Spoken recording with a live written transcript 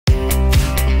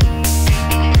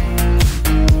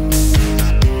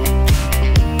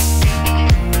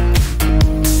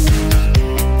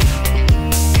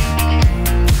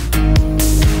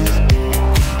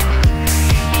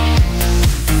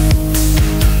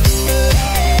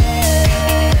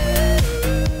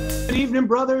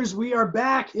brothers, we are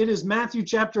back. It is Matthew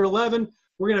chapter 11.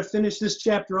 We're going to finish this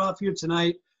chapter off here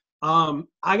tonight. I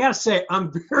got to say,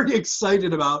 I'm very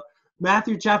excited about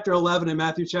Matthew chapter 11 and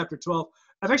Matthew chapter 12.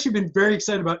 I've actually been very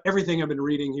excited about everything I've been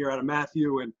reading here out of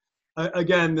Matthew. And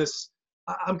again,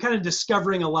 I'm kind of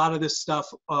discovering a lot of this stuff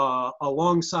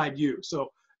alongside you.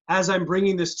 So as I'm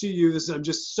bringing this to you, I'm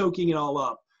just soaking it all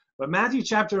up. But Matthew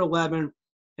chapter 11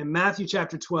 and Matthew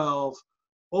chapter 12,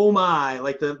 oh my,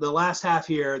 like the last half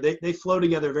here, they flow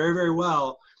together very, very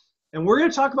well. And we're going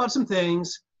to talk about some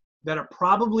things that are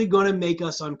probably going to make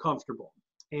us uncomfortable.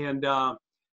 And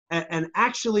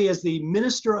actually, as the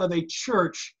minister of a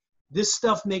church, this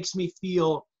stuff makes me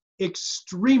feel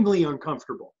extremely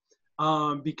uncomfortable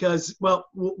because, well,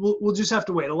 we'll just have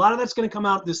to wait. A lot of that's going to come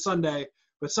out this Sunday,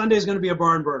 but Sunday is going to be a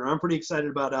barn burner. I'm pretty excited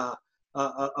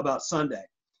about Sunday.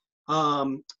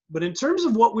 But in terms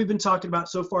of what we've been talking about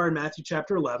so far in Matthew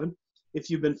chapter 11, if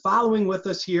you've been following with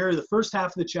us here, the first half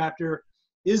of the chapter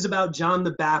is about John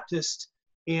the Baptist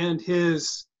and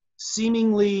his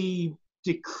seemingly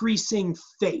decreasing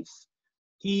faith.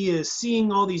 He is seeing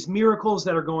all these miracles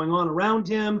that are going on around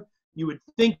him. You would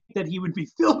think that he would be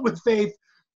filled with faith,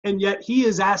 and yet he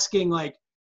is asking, like,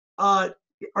 are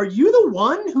you the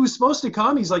one who's supposed to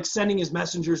come? He's like sending his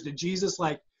messengers to Jesus,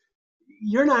 like,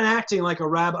 you're not acting like a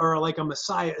rabbi or like a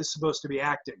Messiah is supposed to be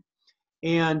acting.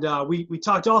 And we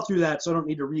talked all through that, so I don't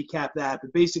need to recap that.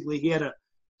 But basically,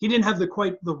 he didn't have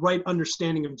quite the right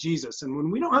understanding of Jesus. And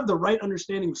when we don't have the right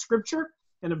understanding of Scripture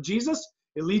and of Jesus,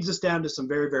 it leads us down to some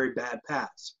very, very bad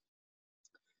paths.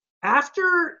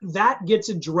 After that gets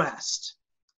addressed,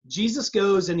 Jesus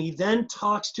goes and he then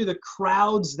talks to the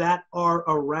crowds that are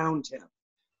around him.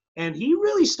 And he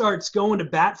really starts going to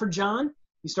bat for John.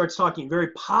 He starts talking very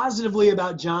positively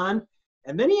about John.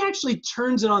 And then he actually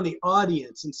turns it on the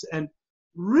audience and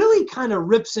really kind of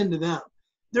rips into them.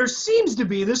 There seems to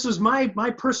be, this was my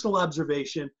personal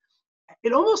observation,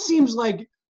 it almost seems like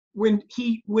when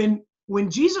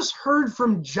Jesus heard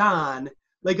from John,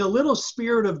 like a little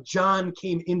spirit of John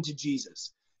came into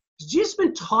Jesus. Jesus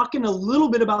been talking a little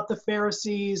bit about the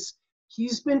Pharisees.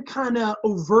 He's been kind of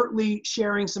overtly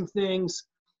sharing some things,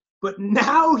 but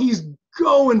now he's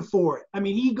going for it. I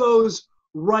mean, he goes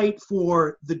right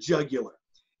for the jugular.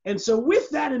 And so with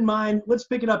that in mind, let's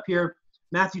pick it up here,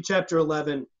 Matthew chapter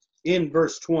 11 in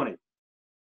verse 20.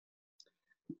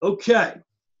 Okay.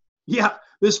 Yeah,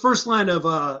 this first line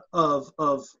of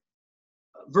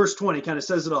verse 20 kind of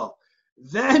says it all.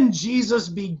 Then Jesus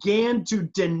began to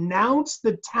denounce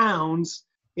the towns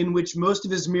in which most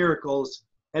of his miracles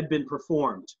had been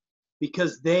performed,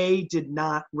 because they did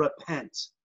not repent.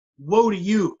 Woe to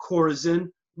you,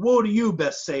 Chorazin! Woe to you,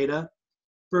 Bethsaida!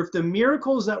 For if the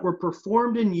miracles that were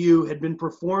performed in you had been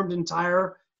performed in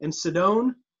Tyre and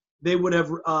Sidon, they would have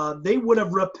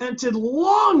repented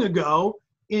long ago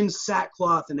in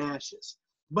sackcloth and ashes.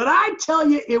 But I tell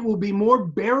you, it will be more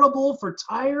bearable for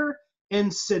Tyre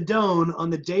and Sidon on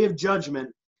the day of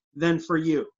judgment than for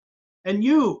you. And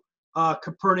you,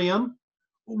 Capernaum,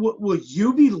 will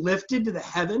you be lifted to the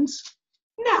heavens?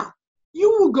 No, you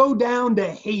will go down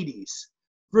to Hades.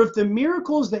 For if the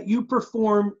miracles that you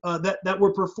perform, that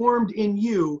were performed in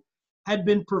you had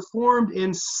been performed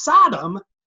in Sodom,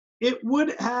 it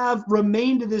would have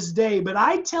remained to this day. But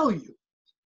I tell you,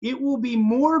 it will be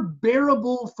more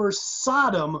bearable for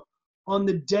Sodom on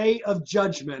the day of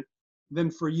judgment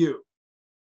than for you.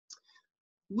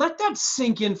 Let that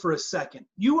sink in for a second.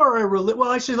 You are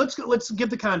well, actually, let's get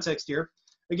the context here.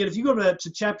 Again, if you go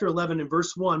to chapter 11 and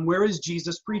verse 1, where is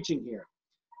Jesus preaching here?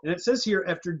 And it says here,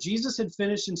 after Jesus had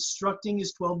finished instructing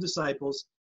his 12 disciples,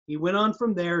 he went on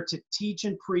from there to teach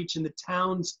and preach in the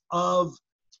towns of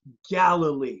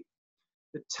Galilee.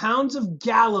 The towns of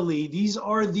Galilee, these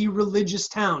are the religious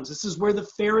towns. This is where the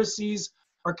Pharisees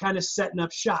are kind of setting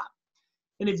up shop.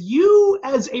 And if you,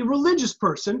 as a religious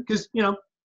person, because, you know,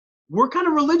 we're kind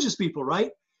of religious people,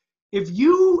 right? If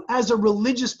you, as a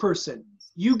religious person,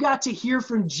 you got to hear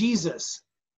from Jesus,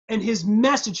 and his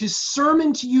message, his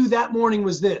sermon to you that morning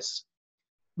was this,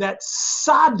 that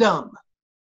Sodom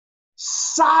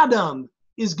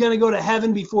is going to go to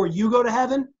heaven before you go to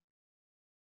heaven,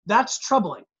 that's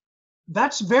troubling.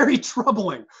 That's very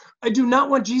troubling. I do not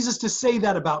want Jesus to say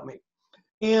that about me.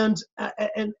 And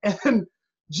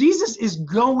Jesus is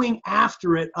going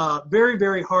after it very,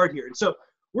 very hard here. And so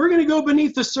we're going to go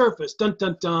beneath the surface, dun,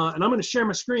 dun, dun, and I'm going to share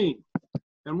my screen.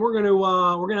 And we're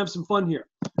gonna have some fun here.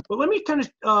 But let me kind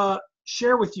of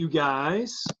share with you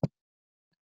guys.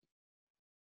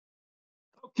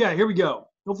 Okay, here we go.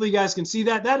 Hopefully you guys can see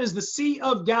that. That is the Sea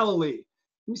of Galilee.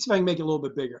 Let me see if I can make it a little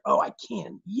bit bigger. Oh, I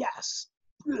can. Yes.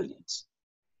 Brilliant.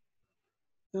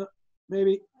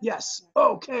 Maybe. Yes.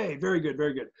 Okay. Very good.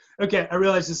 Very good. Okay. I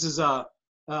realize this is um,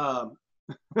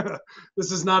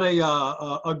 this is not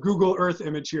a Google Earth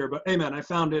image here, but amen. I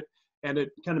found it, and it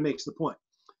kind of makes the point.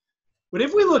 But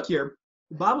if we look here,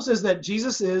 the Bible says that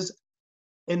Jesus is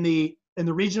in the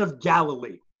region of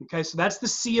Galilee. Okay, so that's the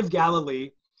Sea of Galilee,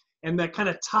 and that kind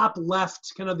of top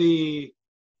left, kind of the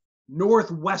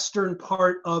northwestern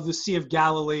part of the Sea of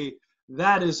Galilee,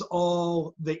 that is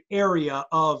all the area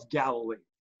of Galilee.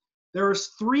 There's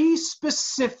 3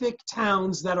 specific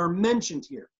towns that are mentioned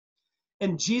here.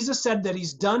 And Jesus said that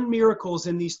he's done miracles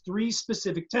in these 3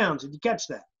 specific towns. Did you catch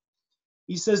that?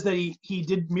 He says that he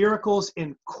did miracles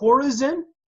in Chorazin,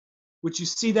 which you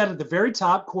see that at the very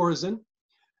top, Chorazin.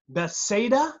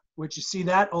 Bethsaida, which you see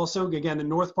that also, again, the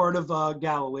north part of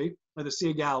Galilee, or the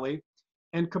Sea of Galilee.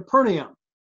 And Capernaum.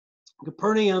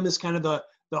 Capernaum is kind of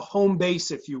the home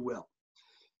base, if you will.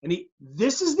 And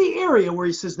this is the area where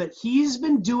he says that he's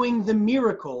been doing the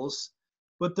miracles,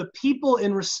 but the people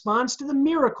in response to the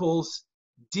miracles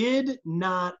did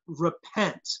not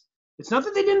repent. It's not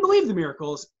that they didn't believe the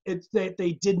miracles, it's that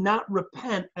they did not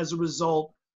repent as a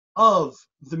result of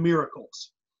the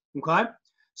miracles. Okay?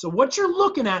 So what you're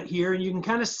looking at here, and you can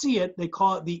kind of see it, they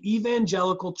call it the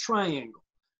evangelical triangle.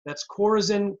 That's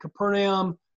Chorazin,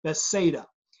 Capernaum, Bethsaida.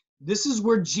 This is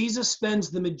where Jesus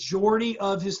spends the majority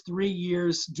of his 3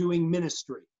 years doing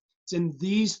ministry. It's in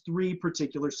these 3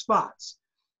 particular spots.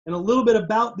 And a little bit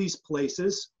about these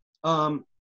places. So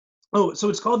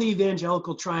it's called the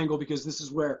evangelical triangle because this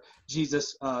is where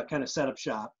Jesus kind of set up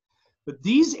shop. But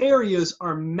these areas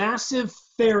are massive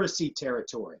Pharisee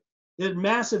territory. They're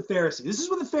massive Pharisees. This is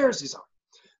where the Pharisees are.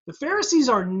 The Pharisees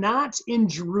are not in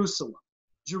Jerusalem.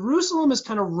 Jerusalem is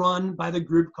kind of run by the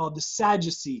group called the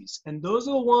Sadducees. And those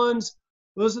are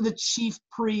the chief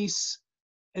priests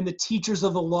and the teachers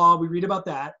of the law. We read about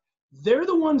that. They're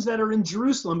the ones that are in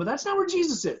Jerusalem, but that's not where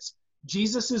Jesus is.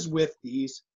 Jesus is with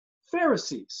these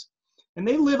Pharisees. And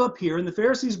they live up here, and the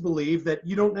Pharisees believe that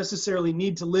you don't necessarily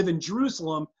need to live in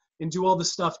Jerusalem and do all the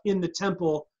stuff in the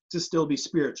temple to still be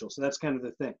spiritual. So that's kind of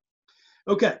the thing.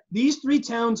 Okay, these 3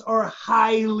 towns are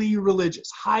highly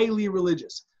religious, highly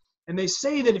religious. And they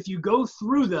say that if you go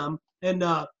through them, and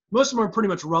most of them are pretty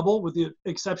much rubble with the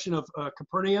exception of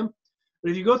Capernaum,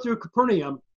 but if you go through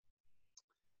Capernaum,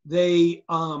 when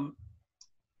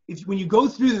you go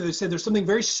through there, they say there's something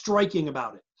very striking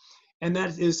about it. And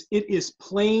that is, it is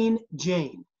plain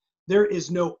Jane. There is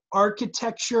no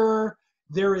architecture.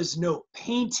 There is no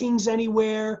paintings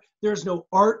anywhere. There's no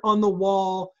art on the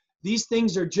wall. These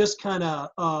things are just kind of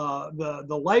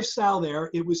the lifestyle there.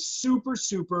 It was super,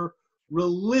 super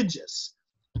religious.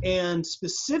 And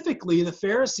specifically, the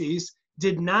Pharisees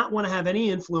did not want to have any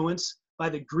influence by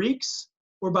the Greeks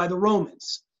or by the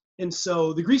Romans. And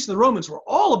so the Greeks and the Romans were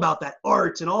all about that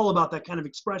art and all about that kind of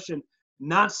expression.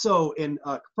 Not so in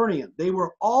Capernaum. They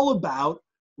were all about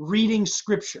reading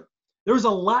scripture. There was a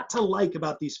lot to like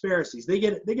about these Pharisees. They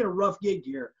get a rough gig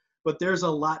here, but there's a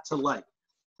lot to like.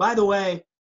 By the way,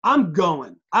 I'm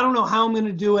going. I don't know how I'm going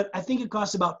to do it. I think it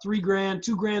costs about $3,000,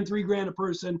 $2,000, $3,000 a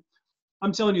person.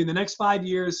 I'm telling you, in the next 5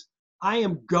 years, I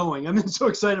am going. I'm so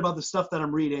excited about the stuff that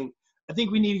I'm reading. I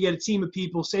think we need to get a team of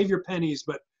people, save your pennies,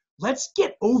 but let's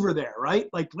get over there, right?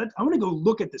 Like, I want to go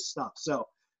look at this stuff. So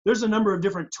there's a number of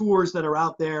different tours that are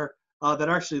out there that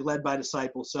are actually led by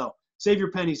disciples. So save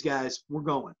your pennies, guys. We're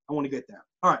going. I want to get there.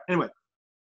 All right. Anyway.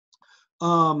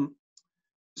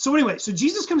 So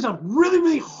Jesus comes down really,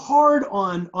 really hard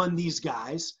on these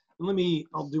guys. And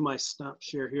I'll do my stop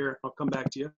share here. I'll come back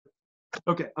to you.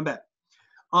 Okay, I'm back.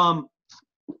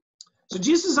 So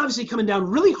Jesus is obviously coming down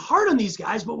really hard on these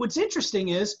guys, but what's interesting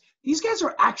is these guys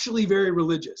are actually very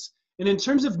religious. And in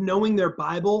terms of knowing their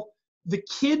Bible, the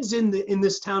kids in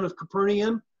this town of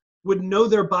Capernaum would know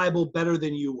their Bible better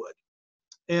than you would.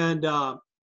 And,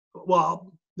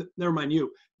 never mind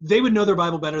you. They would know their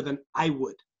Bible better than I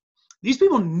would. These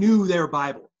people knew their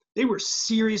Bible. They were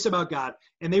serious about God,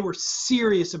 and they were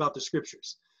serious about the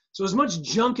scriptures. So as much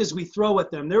junk as we throw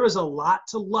at them, there is a lot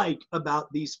to like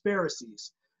about these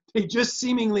Pharisees. They just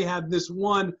seemingly have this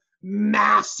one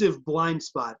massive blind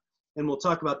spot, and we'll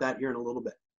talk about that here in a little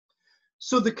bit.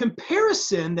 So the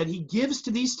comparison that he gives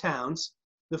to these towns,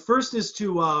 the first is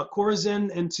to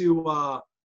Chorazin and to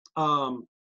top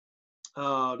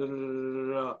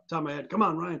of my head. Come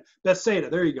on, Ryan. Bethsaida.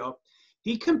 There you go.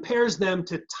 He compares them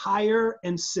to Tyre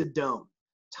and Sidon.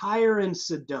 Tyre and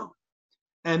Sidon.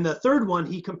 And the third one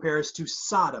he compares to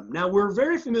Sodom. Now, we're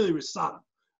very familiar with Sodom.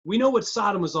 We know what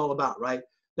Sodom was all about, right?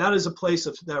 That is a place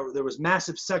there was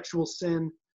massive sexual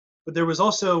sin, but there was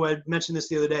also, I mentioned this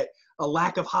the other day, a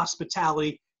lack of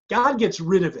hospitality. God gets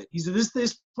rid of it. He said,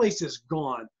 this place is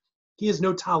gone. He has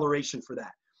no toleration for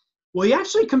that. Well, he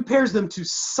actually compares them to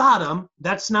Sodom.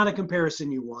 That's not a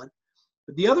comparison you want.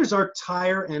 But the others are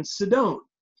Tyre and Sidon.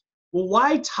 Well,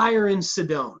 why Tyre and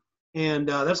Sidon? And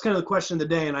that's kind of the question of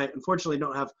the day. And I unfortunately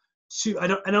don't have I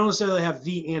don't necessarily have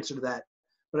the answer to that,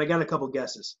 but I got a couple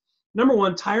guesses. Number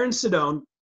one, Tyre and Sidon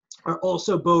are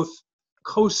also both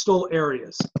coastal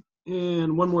areas.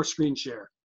 And one more screen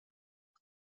share.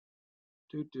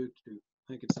 I think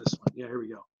it's this one. Yeah, here we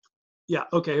go. Yeah,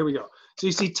 okay, here we go. So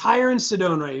you see Tyre and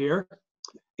Sidon right here.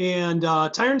 And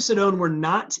Tyre and Sidon were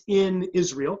not in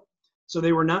Israel. So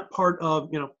they were not part of,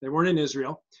 they weren't in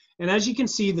Israel. And as you can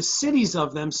see, the cities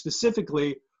of them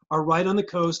specifically are right on the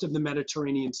coast of the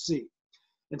Mediterranean Sea.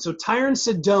 And so Tyre and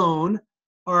Sidon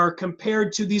are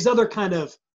compared to these other kind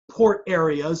of port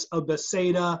areas of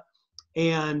Bethsaida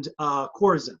and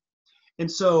Chorazin.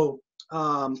 And so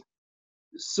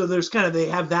there's kind of, they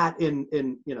have that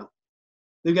in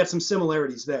they've got some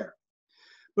similarities there.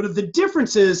 But the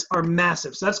differences are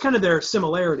massive. So that's kind of their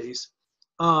similarities.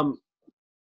 But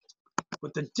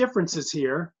the differences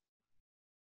here,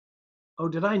 oh,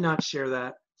 did I not share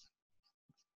that?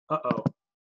 Uh-oh.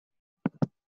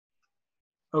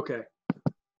 Okay.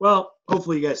 Well,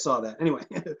 hopefully you guys saw that. Anyway,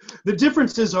 the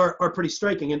differences are pretty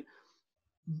striking. And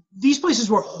these places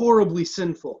were horribly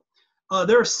sinful.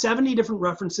 There are 70 different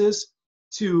references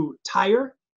to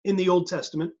Tyre in the Old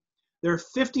Testament. There are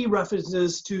 50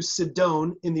 references to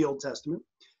Sidon in the Old Testament.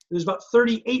 There's about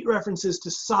 38 references to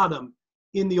Sodom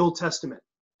in the Old Testament.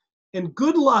 And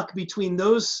good luck between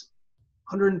those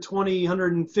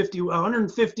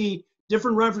 150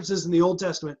 different references in the Old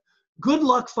Testament. Good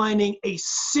luck finding a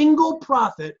single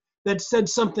prophet that said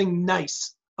something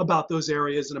nice about those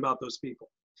areas and about those people.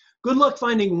 Good luck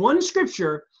finding one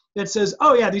scripture that says,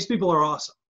 oh yeah, these people are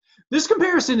awesome. This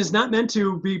comparison is not meant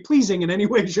to be pleasing in any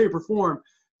way, shape, or form.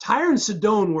 Tyre and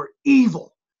Sidon were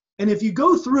evil. And if you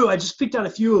go through, I just picked out a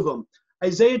few of them.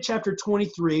 Isaiah chapter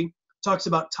 23 talks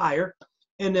about Tyre,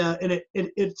 and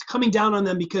it's coming down on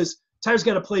them because Tyre's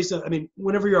got a place,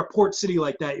 whenever you're a port city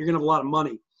like that, you're going to have a lot of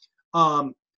money.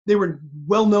 They were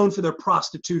well known for their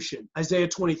prostitution. Isaiah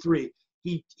 23,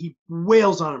 he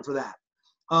wails on them for that.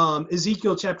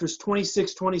 Ezekiel chapters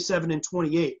 26, 27, and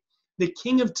 28. The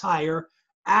king of Tyre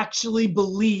actually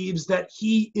believes that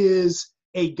he is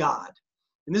a god.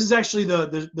 And this is actually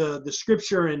the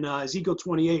scripture in Ezekiel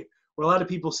 28, where a lot of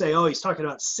people say, oh, he's talking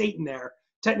about Satan there.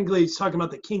 Technically, he's talking about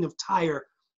the king of Tyre.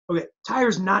 Okay,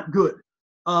 Tyre's not good.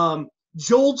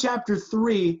 Joel chapter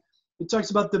 3, it talks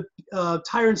about the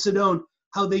Tyre and Sidon,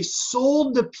 how they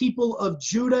sold the people of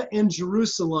Judah and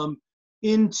Jerusalem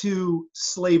into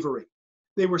slavery.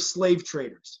 They were slave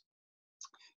traders.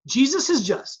 Jesus is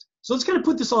just. So let's kind of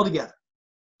put this all together.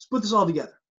 Let's put this all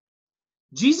together.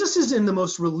 Jesus is in the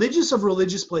most religious of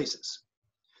religious places.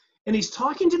 And he's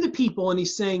talking to the people and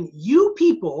he's saying, you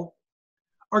people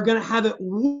are going to have it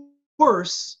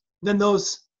worse than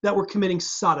those that were committing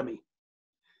sodomy.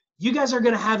 You guys are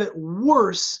going to have it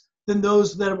worse than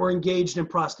those that were engaged in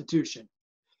prostitution.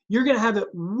 You're going to have it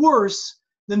worse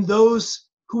than those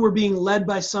who were being led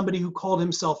by somebody who called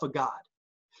himself a god.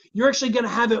 You're actually going to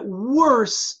have it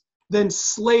worse than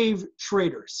slave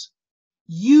traders.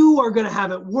 You are going to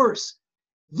have it worse.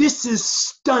 This is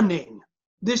stunning.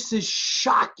 This is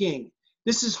shocking.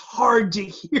 This is hard to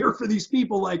hear for these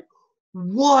people. Like,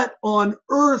 what on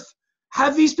earth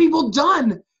have these people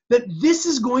done that this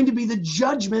is going to be the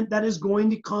judgment that is going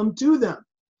to come to them?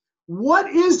 What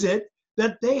is it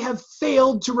that they have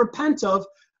failed to repent of?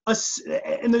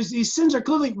 And these sins are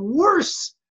clearly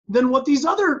worse than what these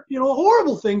other,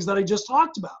 horrible things that I just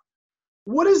talked about.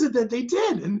 What is it that they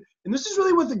did? And this is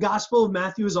really what the Gospel of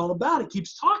Matthew is all about. It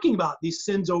keeps talking about these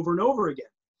sins over and over again.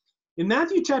 In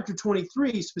Matthew chapter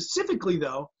 23, specifically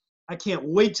though, I can't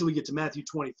wait till we get to Matthew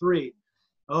 23.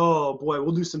 Oh boy,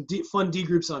 we'll do some fun D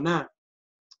groups on that.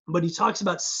 But he talks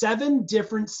about 7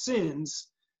 different sins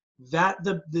that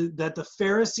the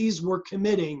Pharisees were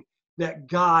committing that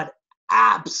God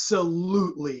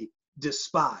absolutely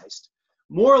despised.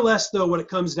 More or less, though, what it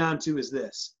comes down to is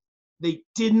this. They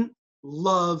didn't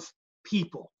love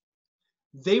people.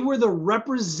 They were the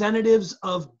representatives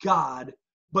of God,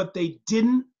 but they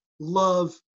didn't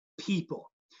love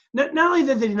people. Not only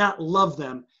did they not love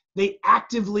them, they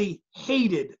actively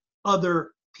hated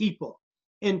other people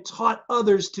and taught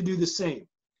others to do the same.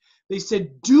 They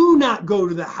said, do not go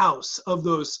to the house of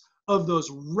those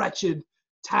wretched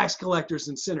tax collectors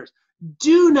and sinners.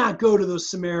 Do not go to those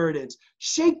Samaritans.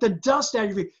 Shake the dust out of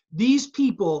your feet. These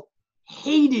people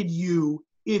hated you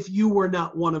if you were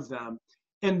not one of them.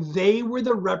 And they were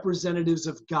the representatives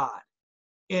of God.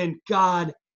 And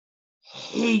God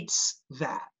hates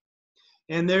that.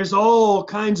 And there's all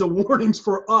kinds of warnings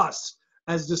for us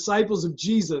as disciples of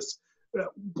Jesus. If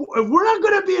we're not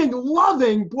good at being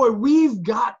loving, boy, we've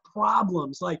got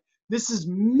problems. Like, this is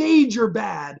major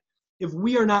bad if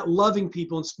we are not loving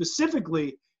people, and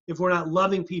specifically if we're not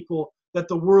loving people that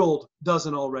the world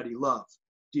doesn't already love.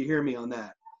 Do you hear me on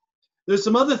that? There's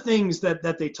some other things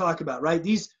that they talk about, right?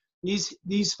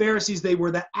 These Pharisees, they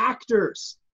were the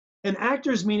actors. And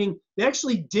actors meaning they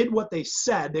actually did what they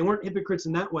said. They weren't hypocrites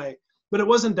in that way, but it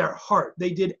wasn't their heart.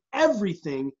 They did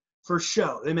everything for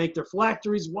show. They make their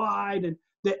phylacteries wide, and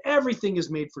everything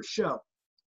is made for show.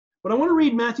 But I want to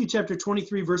read Matthew chapter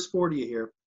 23, verse 40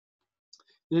 here.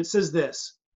 And it says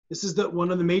this. This is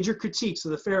one of the major critiques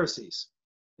of the Pharisees.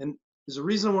 And there's a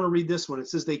reason I want to read this one. It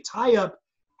says, they tie up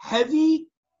heavy,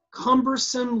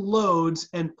 cumbersome loads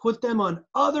and put them on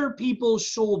other people's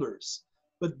shoulders,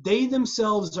 but they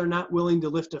themselves are not willing to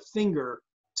lift a finger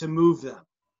to move them.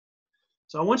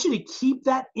 So I want you to keep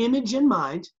that image in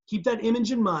mind. Keep that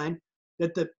image in mind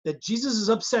that Jesus is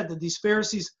upset that these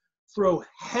Pharisees throw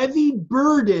heavy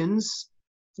burdens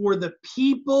for the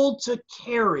people to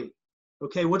carry.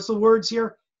 Okay, what's the words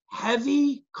here?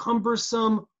 Heavy,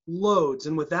 cumbersome loads.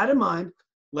 And with that in mind,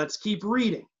 let's keep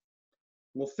reading.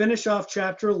 We'll finish off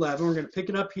chapter 11. We're going to pick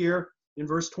it up here in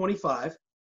verse 25. And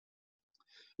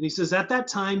he says, at that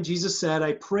time, Jesus said,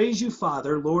 I praise you,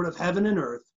 Father, Lord of heaven and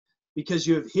earth, because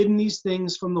you have hidden these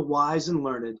things from the wise and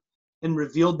learned and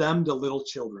revealed them to little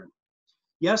children.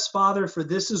 Yes, Father, for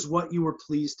this is what you were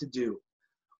pleased to do.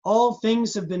 All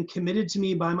things have been committed to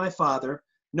me by my Father.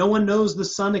 No one knows the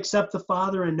Son except the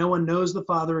Father, and no one knows the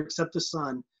Father except the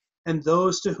Son, and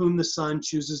those to whom the Son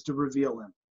chooses to reveal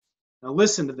him. Now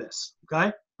listen to this,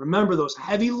 okay? Remember those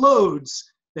heavy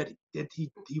loads that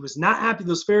he was not happy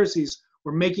those Pharisees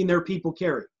were making their people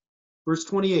carry. Verse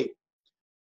 28,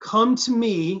 come to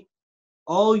me,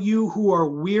 all you who are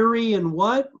weary and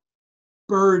what?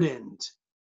 Burdened,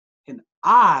 and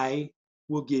I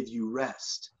will give you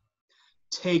rest.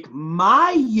 Take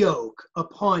my yoke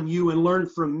upon you and learn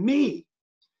from me,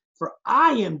 for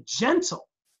I am gentle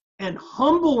and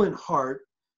humble in heart,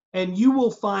 and you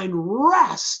will find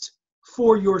rest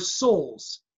for your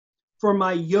souls. For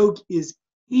my yoke is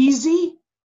easy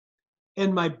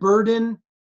and my burden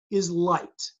is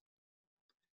light.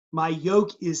 My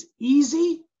yoke is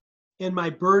easy and my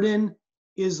burden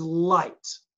is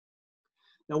light.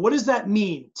 Now, what does that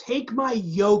mean? Take my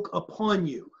yoke upon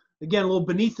you. Again, a little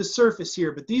beneath the surface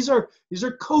here, but these are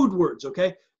code words,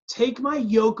 okay? Take my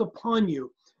yoke upon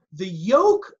you. The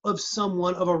yoke of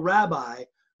someone, of a rabbi,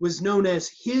 was known as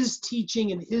his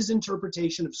teaching and his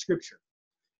interpretation of Scripture.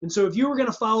 And so if you were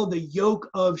going to follow the yoke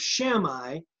of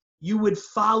Shammai, you would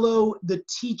follow the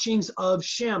teachings of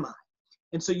Shammai.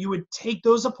 And so you would take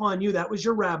those upon you. That was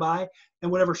your rabbi.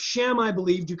 And whatever Shammai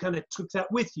believed, you kind of took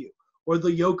that with you. Or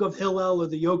the yoke of Hillel, or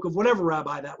the yoke of whatever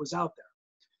rabbi that was out there.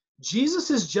 Jesus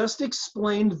has just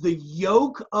explained the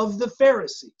yoke of the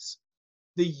Pharisees.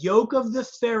 The yoke of the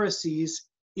Pharisees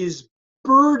is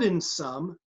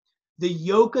burdensome. The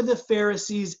yoke of the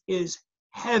Pharisees is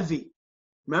heavy.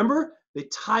 Remember? They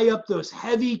tie up those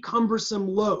heavy, cumbersome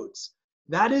loads.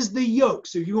 That is the yoke.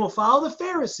 So if you want to follow the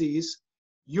Pharisees,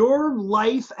 your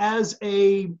life as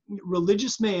a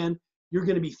religious man, you're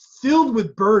going to be filled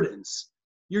with burdens.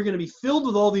 You're going to be filled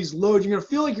with all these loads. You're going to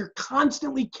feel like you're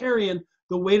constantly carrying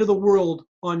the weight of the world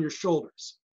on your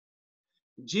shoulders.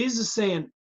 Jesus is saying,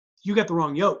 you got the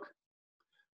wrong yoke.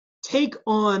 Take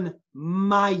on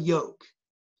my yoke.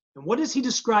 And what does he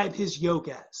describe his yoke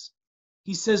as?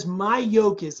 He says, my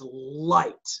yoke is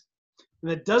light.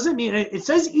 And that doesn't mean, it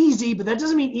says easy, but that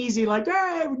doesn't mean easy like,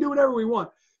 hey, we do whatever we want.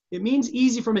 It means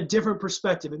easy from a different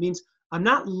perspective. It means I'm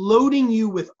not loading you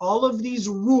with all of these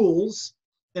rules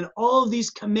and all of these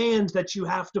commands that you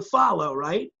have to follow,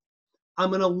 right? I'm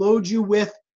going to load you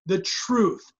with the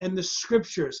truth and the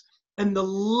scriptures and the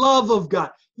love of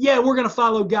God. Yeah, we're going to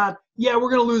follow God. Yeah, we're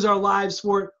going to lose our lives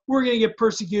for it. We're going to get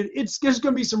persecuted. There's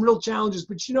going to be some real challenges,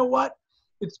 but you know what?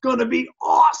 It's going to be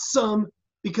awesome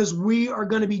because we are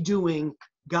going to be doing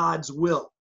God's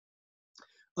will.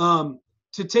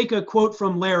 To take a quote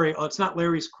from Larry, it's not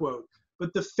Larry's quote,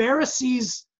 but the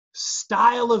Pharisees'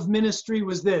 style of ministry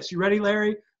was this. You ready,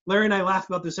 Larry? Larry and I laugh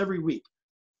about this every week.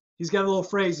 He's got a little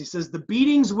phrase. He says, the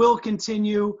beatings will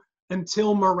continue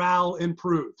until morale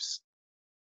improves.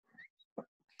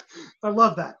 I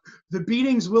love that. The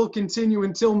beatings will continue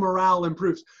until morale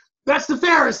improves. That's the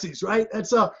Pharisees, right?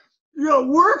 That's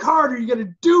work harder. You got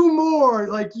to do more.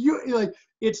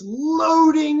 It's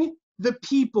loading the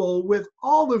people with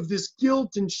all of this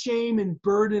guilt and shame and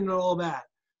burden and all that.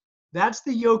 That's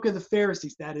the yoke of the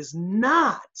Pharisees. That is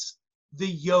not the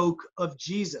yoke of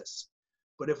Jesus.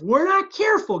 But if we're not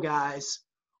careful, guys,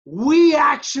 we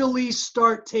actually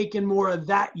start taking more of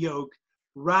that yoke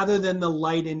rather than the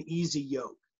light and easy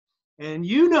yoke. And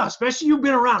you know, especially you've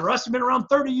been around, Rusty's been around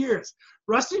 30 years.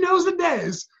 Rusty knows the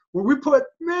days where we put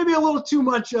maybe a little too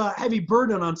much heavy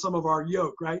burden on some of our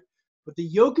yoke, right? But the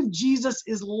yoke of Jesus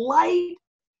is light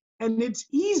and it's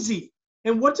easy.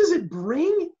 And what does it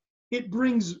bring? It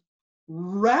brings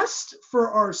rest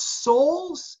for our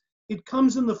souls. It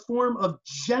comes in the form of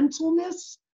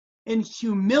gentleness and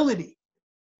humility.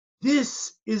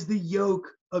 This is the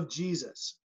yoke of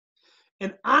Jesus.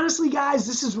 And honestly, guys,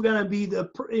 this is going to be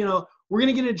we're going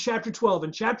to get into chapter 12.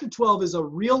 And chapter 12 is a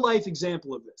real life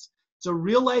example of this. It's a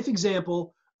real life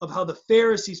example of how the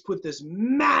Pharisees put this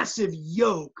massive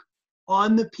yoke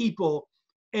on the people.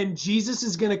 And Jesus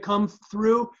is going to come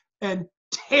through and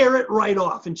tear it right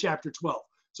off in chapter 12.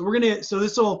 So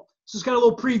this is kind of a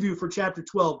little preview for chapter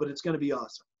 12, but it's going to be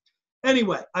awesome.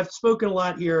 Anyway, I've spoken a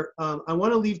lot here. I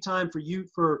want to leave time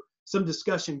for some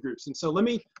discussion groups. And so let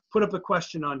me put up a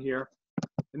question on here.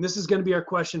 And this is going to be our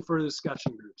question for the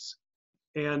discussion groups.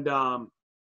 And I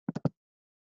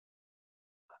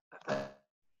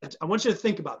want you to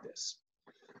think about this.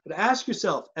 But ask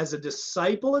yourself, as a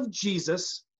disciple of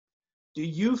Jesus, do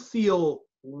you feel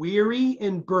weary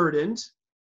and burdened?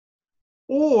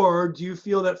 Or do you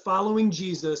feel that following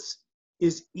Jesus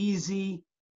is easy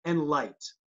and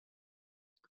light?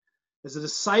 As a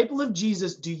disciple of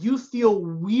Jesus, do you feel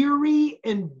weary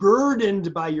and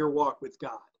burdened by your walk with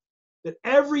God? That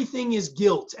everything is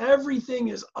guilt, everything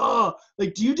is, do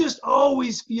you just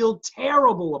always feel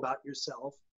terrible about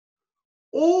yourself?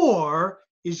 Or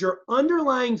is your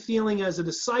underlying feeling as a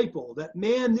disciple that,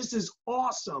 man, this is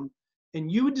awesome,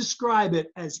 and you would describe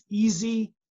it as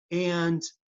easy and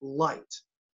light?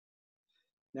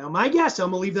 Now, my guess, I'm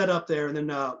going to leave that up there, and then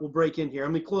we'll break in here.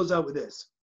 I'm going to close out with this.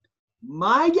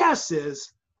 My guess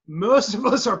is most of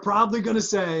us are probably going to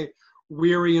say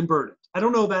weary and burdened. I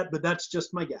don't know that, but that's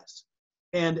just my guess.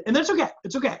 And that's okay.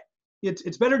 It's okay.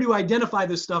 It's better to identify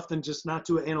this stuff than just not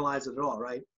to analyze it at all,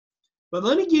 right? But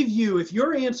let me give you, if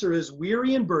your answer is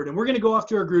weary and burdened, we're going to go off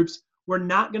to our groups. We're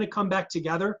not going to come back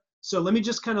together. So let me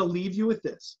just kind of leave you with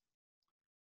this.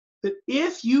 That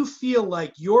if you feel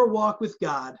like your walk with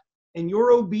God and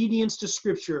your obedience to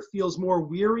Scripture feels more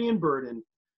weary and burdened,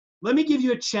 let me give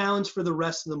you a challenge for the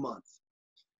rest of the month.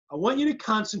 I want you to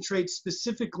concentrate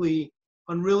specifically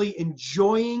on really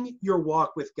enjoying your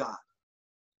walk with God.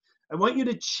 I want you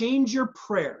to change your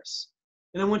prayers,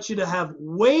 and I want you to have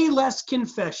way less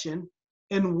confession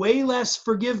and way less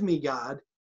forgive me, God,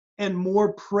 and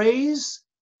more praise,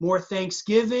 more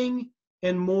thanksgiving,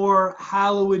 and more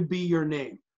hallowed be your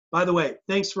name. By the way,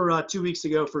 thanks for 2 weeks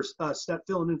ago for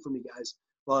filling in for me, guys,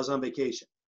 while I was on vacation.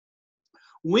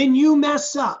 When you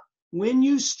mess up, when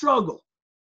you struggle,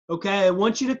 okay, I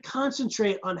want you to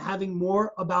concentrate on having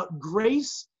more about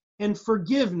grace and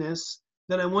forgiveness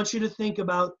than I want you to think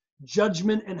about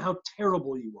judgment and how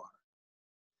terrible you are.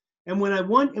 And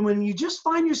when you just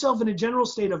find yourself in a general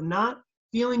state of not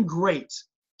feeling great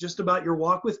just about your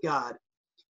walk with God,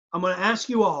 I'm going to ask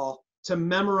you all to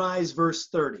memorize verse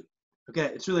 30. Okay,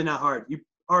 it's really not hard. You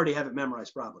already have it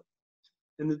memorized probably.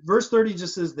 And verse 30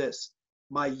 just says this: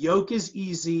 my yoke is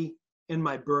easy and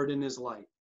my burden is light.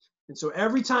 And so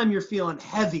every time you're feeling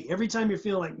heavy, every time you're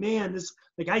feeling like, man,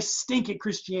 I stink at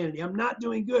Christianity, I'm not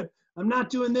doing good, I'm not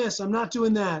doing this, I'm not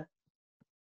doing that,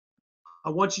 I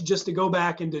want you just to go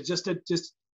back and to just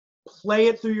play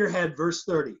it through your head, verse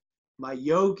 30. My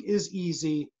yoke is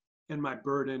easy and my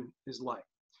burden is light.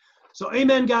 So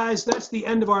amen, guys. That's the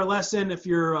end of our lesson. If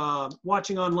you're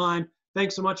watching online,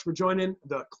 thanks so much for joining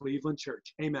the Cleveland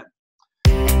Church. Amen.